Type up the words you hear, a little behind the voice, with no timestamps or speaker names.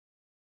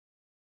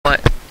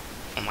But,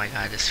 oh my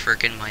god, this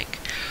freaking mic.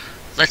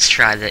 Let's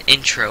try the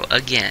intro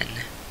again.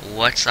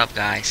 What's up,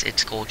 guys?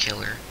 It's Gold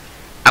Killer.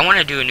 I want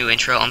to do a new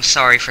intro. I'm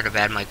sorry for the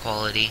bad mic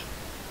quality.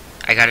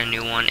 I got a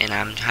new one, and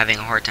I'm having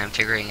a hard time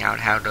figuring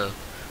out how to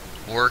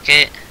work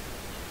it.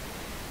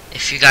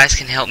 If you guys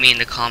can help me in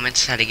the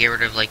comments how to get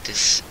rid of like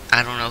this,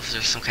 I don't know if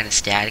there's some kind of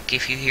static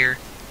if you hear.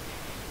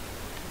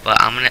 But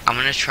I'm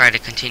gonna try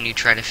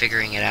to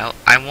figuring it out.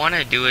 I want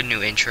to do a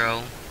new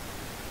intro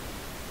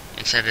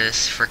instead of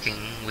this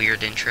freaking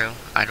weird intro.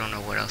 I don't know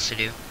what else to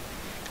do.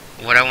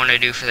 What I want to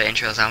do for the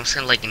intro is I'm just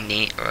gonna like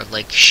name or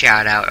like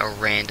shout out a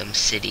random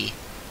city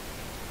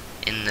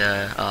in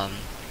the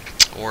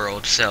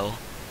world. So,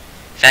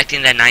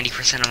 facting that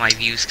 90% of my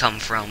views come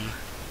from,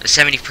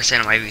 70%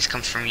 of my views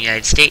comes from the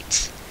United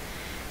States.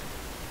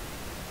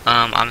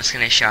 I'm just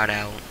gonna shout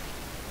out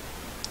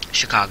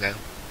Chicago.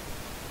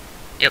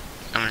 Yep,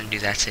 I'm gonna do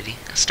that city.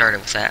 I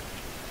started with that.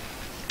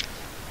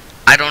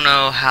 I don't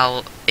know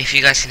how, if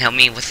you guys can help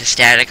me with the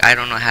static, I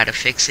don't know how to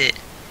fix it.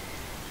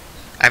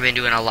 I've been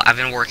doing a lot. I've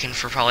been working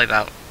for probably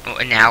about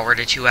an hour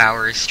to 2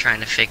 hours trying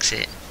to fix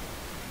it.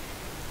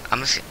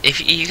 If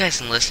you guys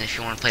can listen if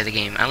you want to play the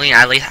game. I mean,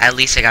 at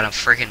least I got a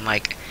freaking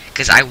mic,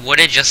 because I would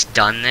have just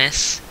done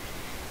this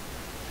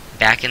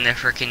back in the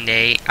freaking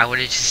day. I would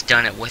have just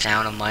done it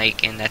without a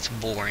mic, and that's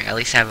boring. At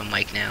least I have a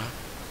mic now.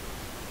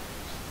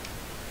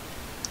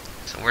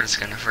 So we're just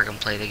gonna freaking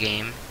play the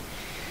game,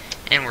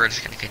 and we're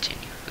just gonna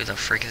continue. Who the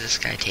frick is this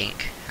guy?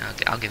 Tank.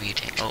 I'll give you a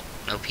tank. Oh,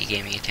 nope, he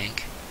gave me a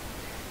tank.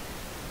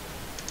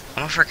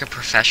 I'm a freaking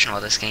professional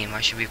at this game. I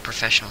should be a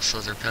professional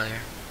Slither player.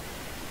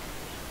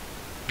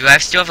 Do I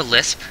still have a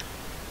lisp?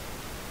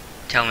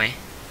 Tell me.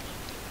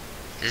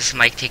 Does this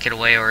mic take it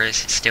away, or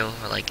is it still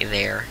like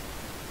there?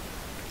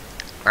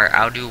 Alright,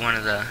 I'll do one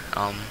of the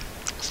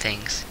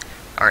things.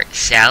 Alright,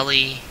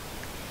 Sally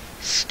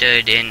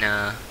stood in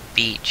a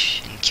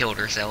beach and killed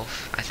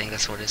herself. I think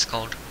that's what it's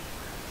called.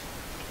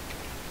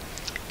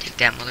 Take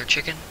that, mother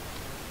chicken.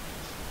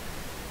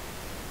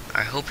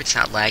 I hope it's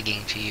not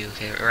lagging to you.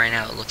 Okay, right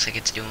now it looks like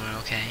it's doing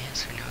okay.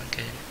 So we're doing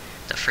good.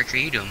 The frick are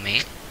you doing,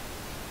 mate?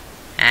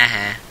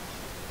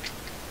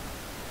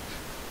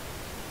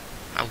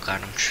 Oh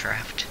god, I'm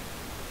trapped.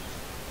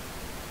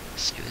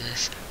 Let's do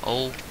this.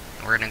 Oh,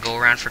 we're gonna go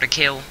around for the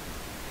kill.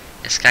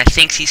 This guy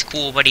thinks he's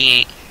cool, but he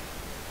ain't.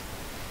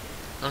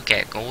 Look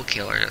at Gold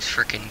Killer, just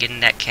freaking getting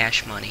that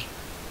cash money.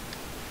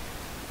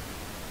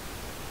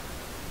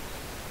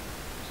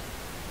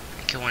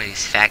 I kill one of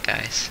these fat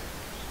guys.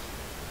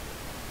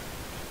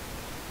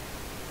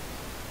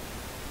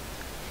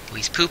 Oh,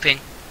 he's pooping.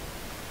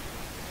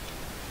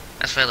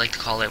 That's what I like to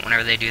call it.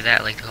 Whenever they do that,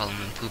 I like to call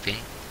them pooping.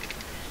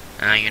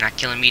 You're not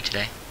killing me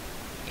today.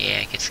 Yeah,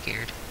 I get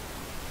scared.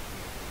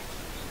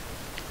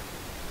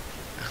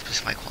 I hope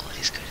this mic quality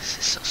is good. This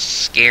is so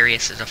scary.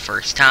 This is the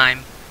first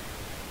time.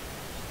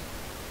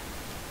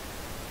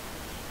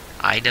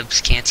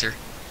 iDubbbz cancer.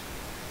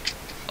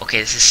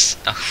 Okay, this is...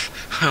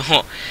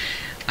 Oh,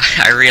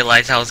 I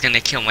realized I was gonna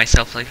kill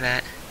myself like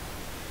that.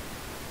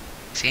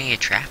 Is he gonna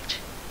get trapped?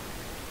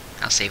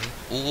 I'll save him.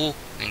 Ooh,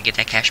 I'm gonna get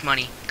that cash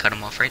money. Cut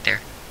him off right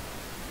there.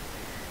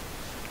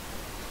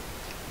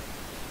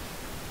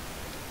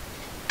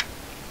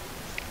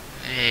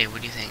 Hey,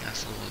 what do you think?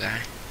 That's a little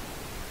guy.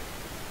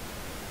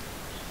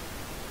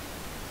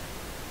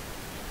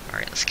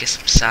 Alright, let's get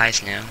some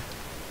size now.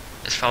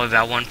 There's probably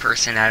about one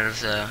person out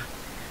of the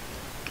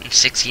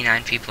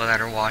 69 people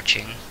that are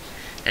watching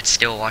that's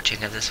still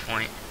watching at this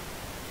point.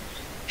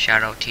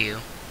 Shout out to you.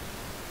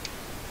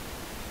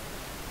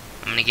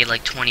 I'm gonna get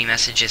like 20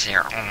 messages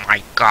there. Oh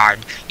my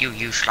god, you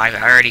live. I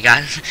already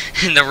got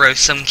in the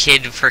roast. Some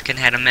kid freaking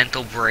had a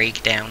mental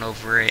breakdown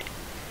over it.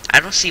 I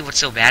don't see what's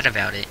so bad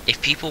about it.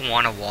 If people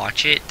want to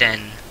watch it,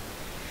 then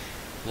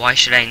why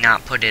should I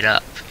not put it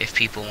up if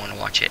people want to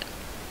watch it?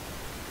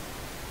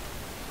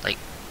 Like,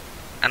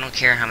 I don't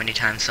care how many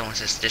times someone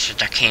says this is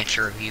the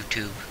cancer of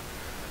YouTube.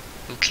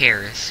 Who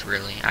cares,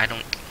 really? I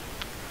don't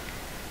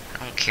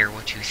care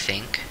what you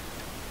think.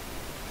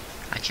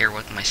 I care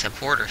what my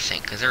supporters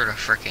think, because they're the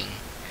freaking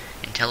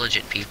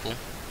intelligent people.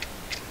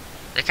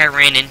 That guy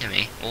ran into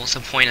me. What was the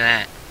point of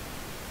that?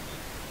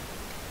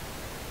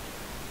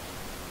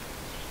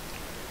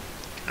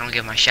 I'm gonna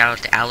give my shout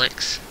out to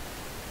Alex.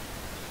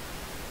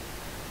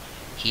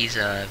 He's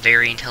a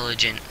very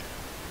intelligent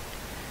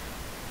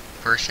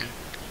person.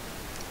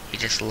 He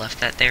just left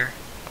that there.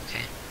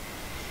 Okay.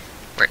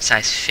 We're at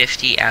size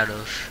 50 out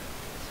of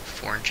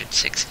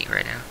 460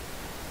 right now.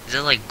 Is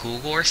it like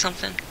Google or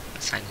something?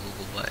 It's not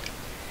Google, but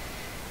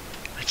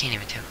I can't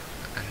even tell.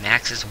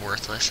 Max is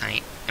worthless.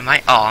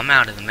 Oh, I'm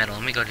out of the middle.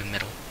 Let me go to the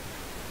middle.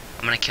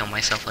 I'm gonna kill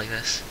myself like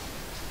this.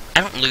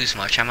 I don't lose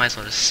much. I might as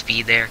well just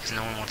speed there, because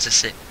no one wants to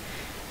sit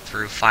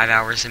through 5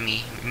 hours of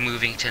me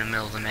moving to the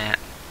middle of the map.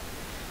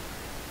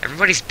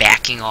 Everybody's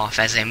backing off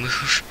as I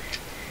move.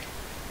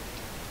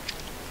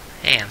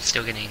 Hey, I'm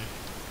still getting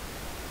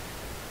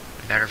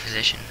a better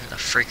position. The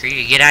frick are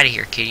you? Get out of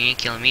here, kid. You ain't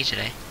killing me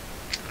today.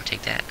 I'll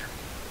take that.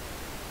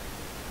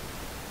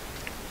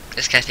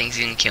 This guy thinks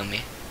he's gonna kill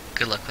me.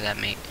 Good luck with that,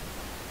 mate.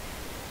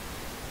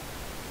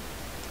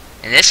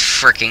 And this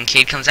freaking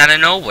kid comes out of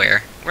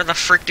nowhere. Where the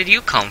frick did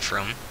you come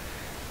from?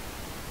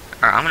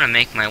 Alright, I'm gonna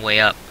make my way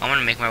up. I'm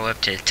gonna make my way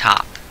up to the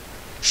top.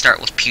 Start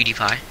with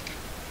PewDiePie.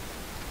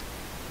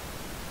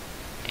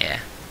 Yeah.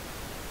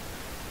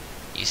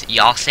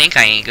 Y'all think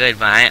I ain't good,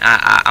 but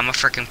I'm a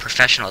freaking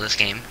professional at this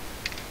game.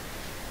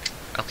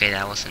 Okay,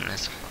 that wasn't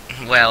as...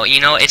 Well,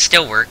 you know, it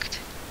still worked.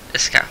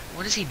 This guy...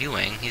 What is he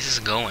doing? He's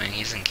just going.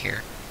 He doesn't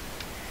care.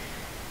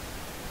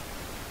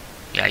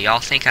 Yeah, y'all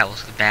think I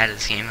was bad at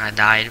this game. I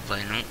died,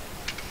 but nope.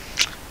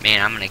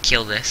 Man, I'm gonna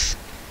kill this.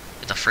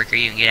 What the frick are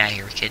you? Get out of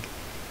here, kid.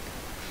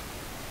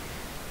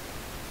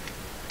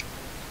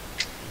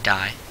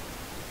 Die.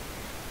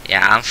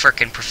 Yeah, I'm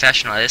freaking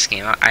professional at this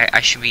game.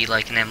 I should be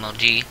like an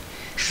MLG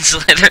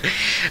Slither.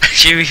 I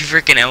should be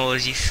freaking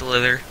MLG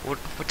Slither.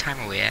 What time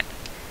are we at?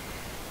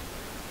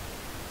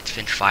 It's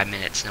been 5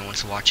 minutes. No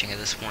one's watching at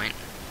this point.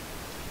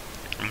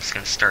 I'm just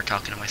gonna start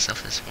talking to myself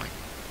at this point.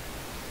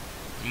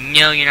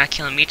 No, you're not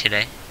killing me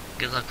today.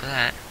 Good luck with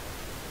that.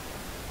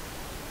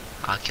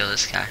 I'll kill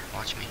this guy.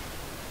 Watch me.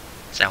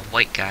 It's that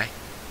white guy.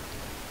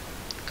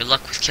 Good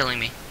luck with killing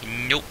me.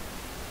 Nope.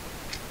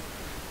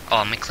 Oh,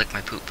 I'm gonna click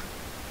my poop.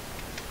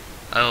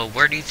 Oh,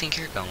 where do you think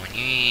you're going?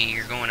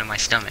 You're going to my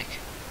stomach.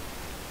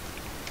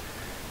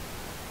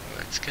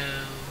 Let's go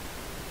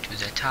to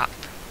the top.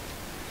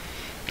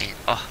 And,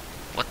 oh,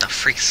 what the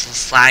freak's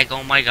slag?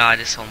 Oh my god,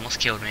 this almost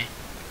killed me.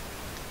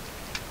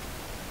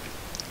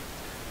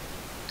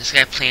 This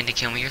guy planned to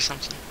kill me or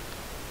something?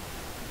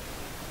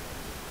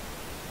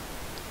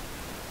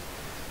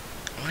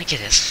 I wanna get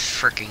this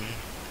freaking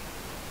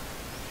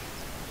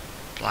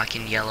black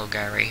and yellow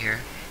guy right here.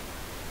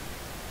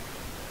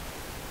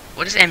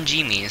 What does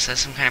MG mean? Is that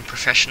some kind of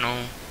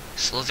professional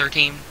Slither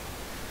team?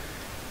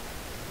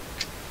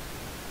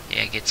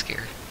 Yeah, get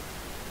scared.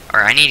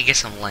 Alright, I need to get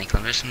some length.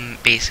 I'm just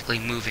basically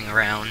moving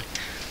around,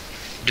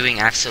 doing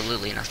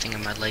absolutely nothing,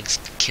 and my legs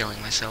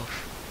killing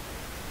myself.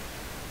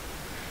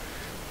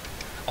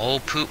 Oh,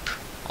 poop.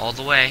 All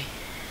the way.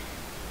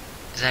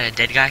 Is that a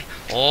dead guy?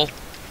 Oh,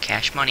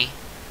 cash money.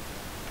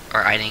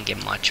 Or I didn't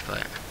get much,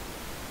 but...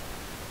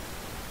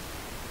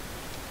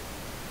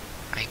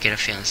 I get a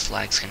feeling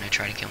Slag's gonna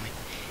try to kill me.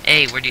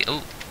 Hey, where do you...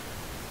 Oh.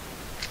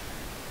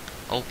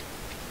 Oh.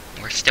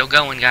 We're still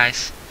going,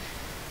 guys.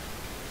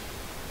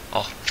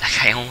 Oh,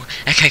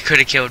 that guy could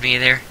have killed me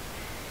there.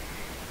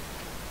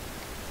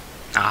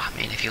 Ah,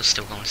 man, if he was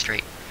still going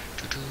straight.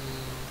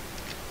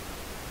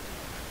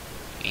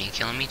 You ain't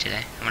killing me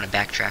today. I'm gonna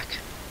backtrack.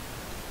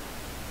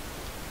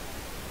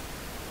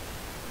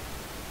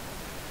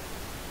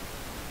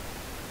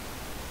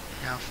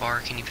 How far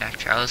can you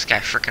backtrack? Oh, this guy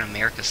frickin'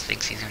 Americas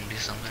thinks he's gonna do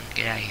something.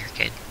 Get out of here,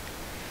 kid.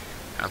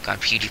 Oh god,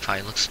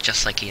 PewDiePie looks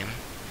just like him.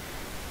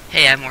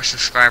 Hey, I have more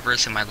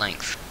subscribers than my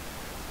length.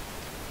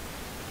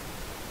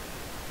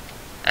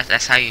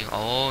 That's how you...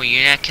 Oh,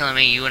 you're not killing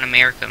me. You and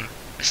America.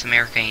 Miss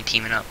America ain't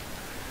teaming up.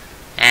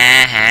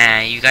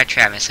 You got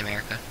trapped, Miss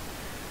America.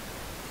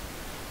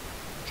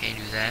 Okay,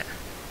 do that.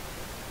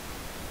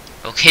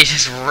 Okay,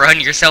 just run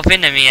yourself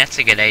into me. That's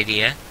a good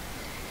idea.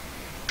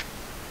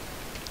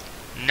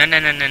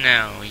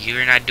 No.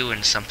 You're not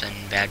doing something,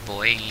 bad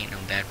boy. You ain't no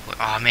bad boy.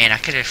 Oh, man, I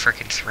could have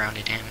frickin'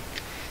 surrounded him.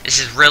 This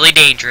is really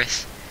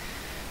dangerous.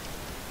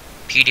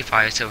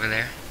 PewDiePie is over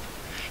there.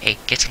 Hey,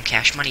 get some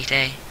cash money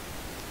today.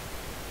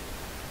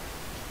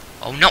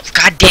 Oh, no.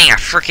 God dang, I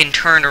frickin'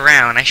 turned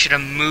around. I should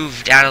have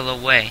moved out of the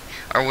way.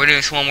 Alright, we're doing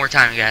this one more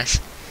time, guys.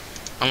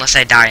 Unless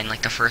I die in,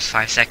 like, the first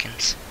 5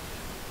 seconds.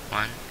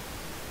 1,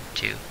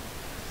 2,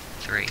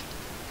 3.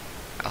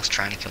 I was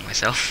trying to kill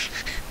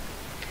myself.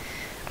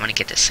 I'm gonna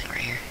get this thing right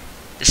here.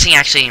 This thing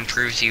actually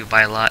improves you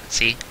by a lot.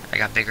 See? I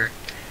got bigger.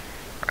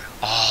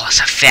 Oh, it's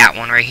a fat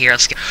one right here.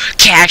 Let's go.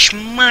 Cash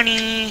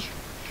money!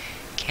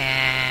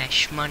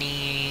 Cash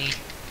money.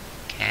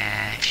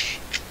 Cash.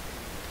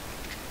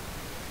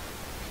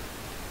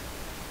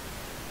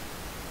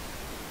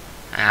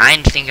 I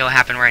didn't think it would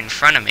happen right in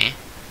front of me.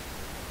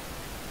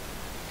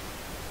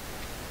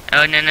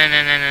 Oh, no,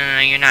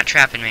 you're not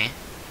trapping me.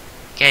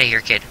 Get out of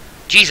here, kid.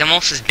 Jeez, I'm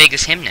almost as big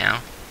as him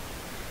now.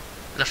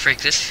 What the frick,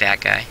 this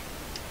fat guy?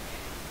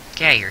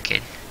 Get out of here,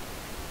 kid.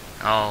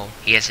 Oh,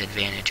 he has an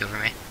advantage over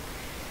me.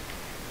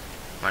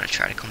 I'm gonna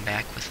try to come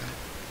back with him.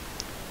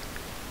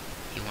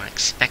 He won't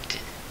expect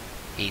it.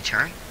 Did he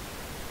turn?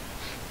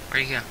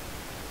 Where'd he go?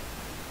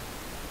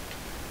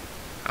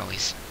 Oh,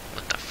 he's...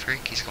 What the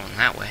frick? He's going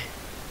that way.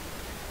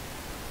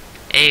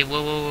 Hey,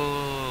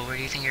 whoa. Where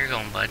do you think you're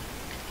going, bud?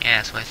 Yeah,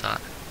 that's what I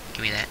thought.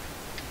 Give me that.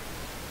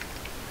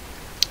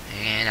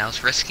 And that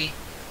was risky.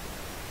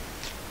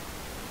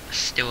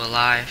 Still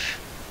alive.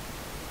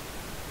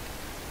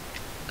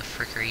 The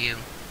frick are you?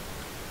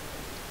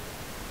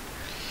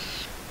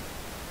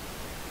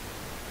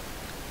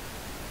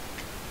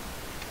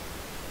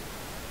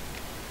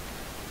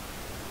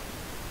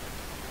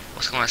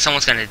 What's going on?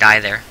 Someone's gonna die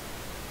there.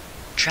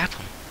 Trap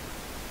him.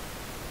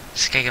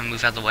 This guy gonna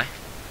move out of the way?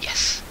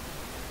 Yes.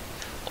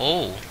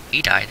 Oh,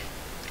 he died.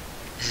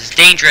 This is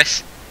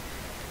dangerous.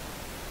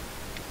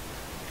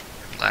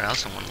 I'm glad I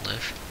also want to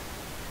live.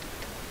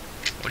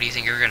 What do you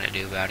think you're gonna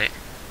do about it?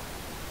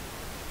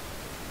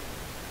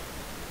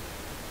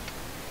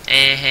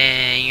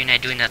 Hey, you're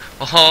not doing that.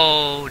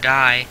 Oh,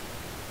 die.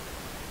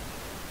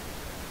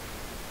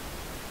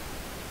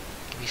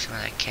 Give me some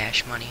of that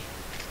cash money.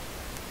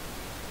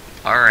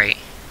 Alright.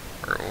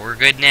 We're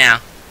good now.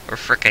 We're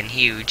frickin'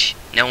 huge.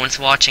 No one's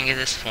watching at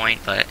this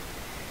point, but...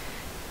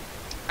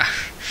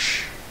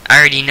 I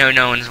already know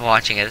no one's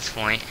watching at this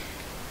point.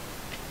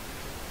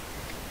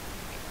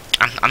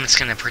 I'm just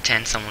gonna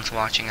pretend someone's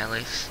watching at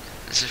least.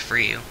 This is for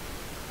you.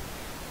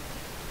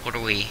 What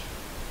are we?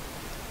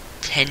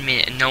 10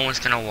 minutes. No one's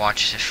gonna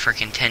watch this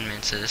freaking 10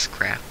 minutes of this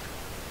crap.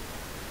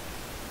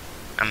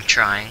 I'm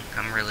trying.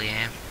 I really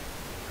am.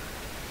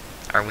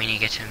 Alright, we need to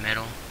get to the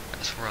middle.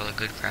 That's where all the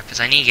good crap is.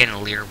 I need to get in a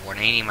leaderboard.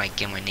 I need to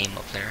get my name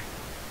up there.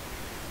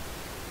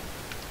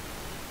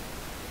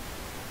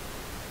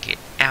 Get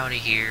out of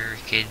here,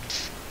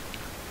 kids.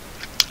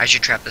 I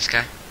should trap this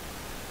guy.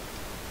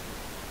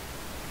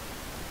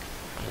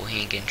 Well,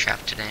 he ain't getting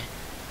trapped today.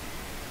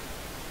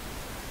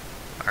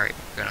 Alright,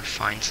 we're gonna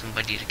find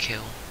somebody to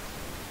kill.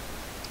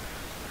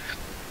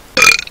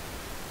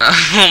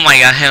 Oh my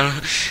god,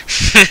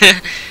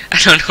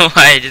 I don't know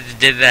why I just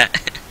did that.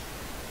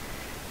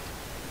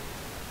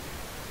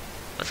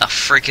 What the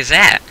frick is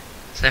that?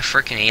 Is that a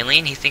freaking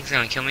alien? He thinks he's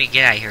gonna kill me?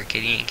 Get out of here,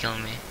 kid. You ain't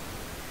killing me.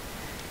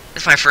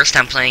 This is my first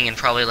time playing in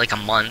probably like a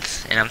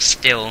month, and I'm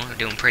still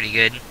doing pretty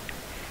good.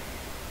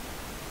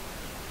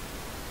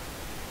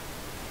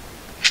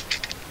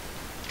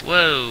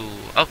 Whoa.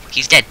 Oh,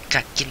 he's dead.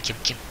 God, get him,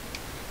 get him.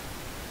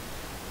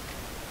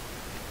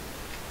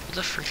 What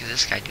the frick is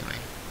this guy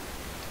doing?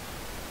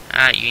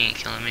 Ah, you ain't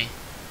killing me.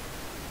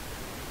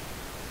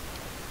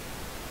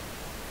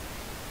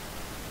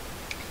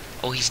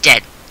 Oh, he's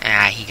dead.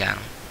 Ah, he got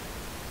him.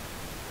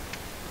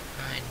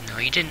 No,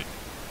 you didn't.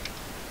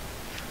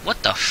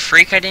 What the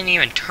freak? I didn't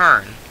even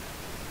turn.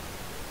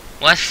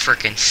 Well, that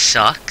frickin'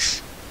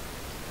 sucks.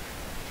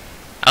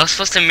 I was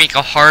supposed to make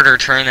a harder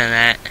turn than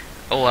that.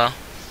 Oh well.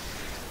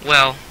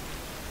 Well.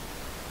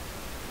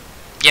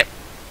 Yep.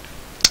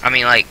 I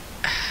mean, like,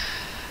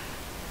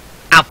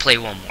 I'll play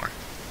one more.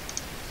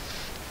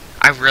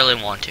 I really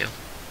want to.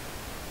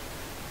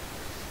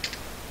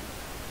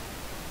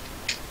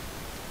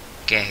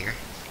 Get here.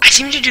 I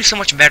seem to do so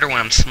much better when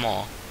I'm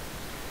small.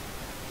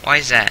 Why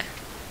is that?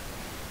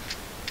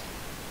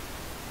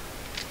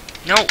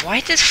 No, why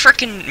did this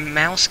frickin'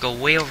 mouse go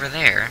way over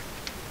there?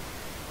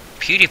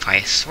 PewDiePie,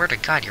 I swear to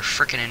God, you're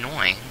frickin'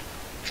 annoying.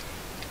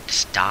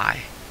 Just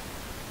die.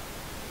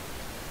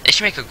 They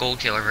should make a Gold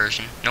Killer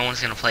version. No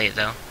one's gonna play it,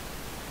 though.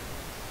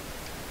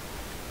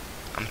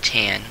 I'm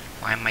tan.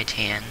 Why am I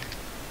tan?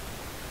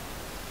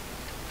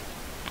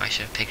 I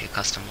should have picked a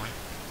custom one.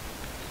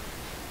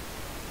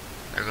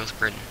 There goes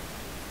Britain.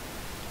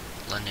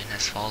 London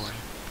has fallen.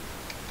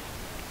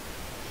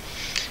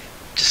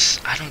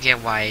 Just, I don't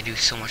get why I do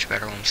so much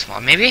better when I'm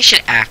small. Maybe I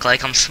should act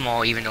like I'm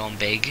small even though I'm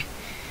big.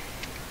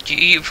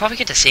 You probably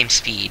get the same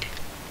speed.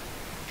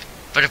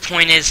 But the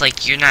point is,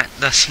 like, you're not,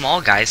 the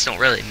small guys don't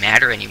really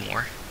matter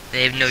anymore.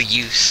 They have no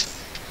use.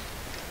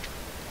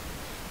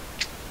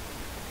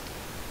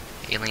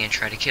 Alien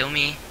try to kill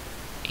me.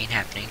 Ain't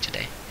happening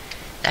today.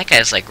 That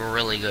guy's like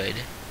really good.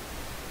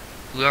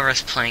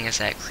 Whoever's playing as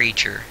that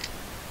creature,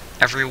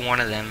 every one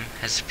of them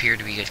has appeared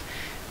to be good.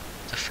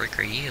 The frick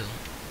are you?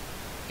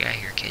 Get out of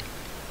here, kid.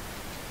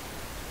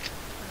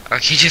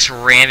 Okay, just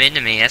ram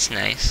into me. That's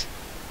nice.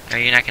 No,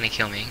 you're not gonna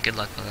kill me. Good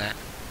luck with that.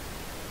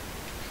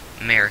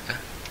 America.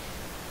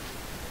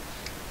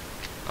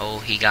 Oh,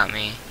 he got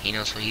me. He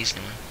knows what he's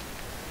doing.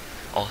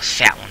 Oh,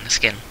 fat one. Let's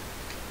get him.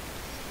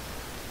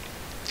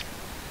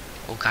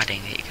 Oh, god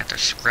dang it. You got their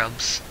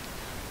scrubs.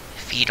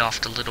 Feed off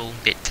the little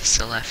bit to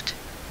the left.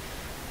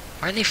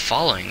 Why are they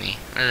following me?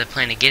 What are they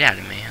planning to get out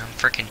of me? I'm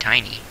freaking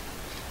tiny.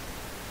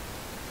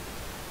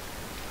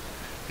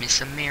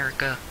 Miss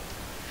America.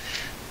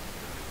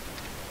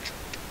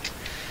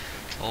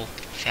 Oh,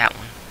 fat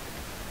one.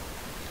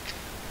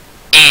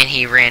 And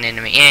he ran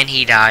into me. And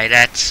he died.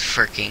 That's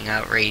freaking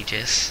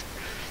outrageous.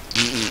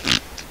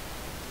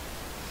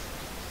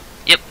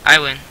 Yep, I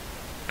win.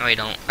 No, I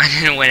don't. I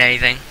didn't win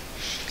anything.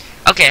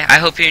 Okay, I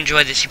hope you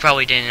enjoyed this. You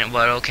probably didn't,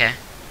 but okay.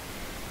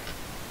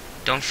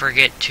 Don't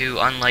forget to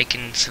unlike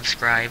and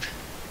subscribe.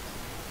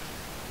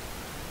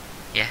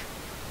 Yeah.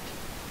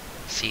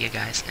 See you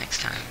guys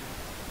next time.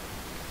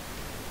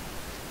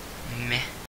 Meh.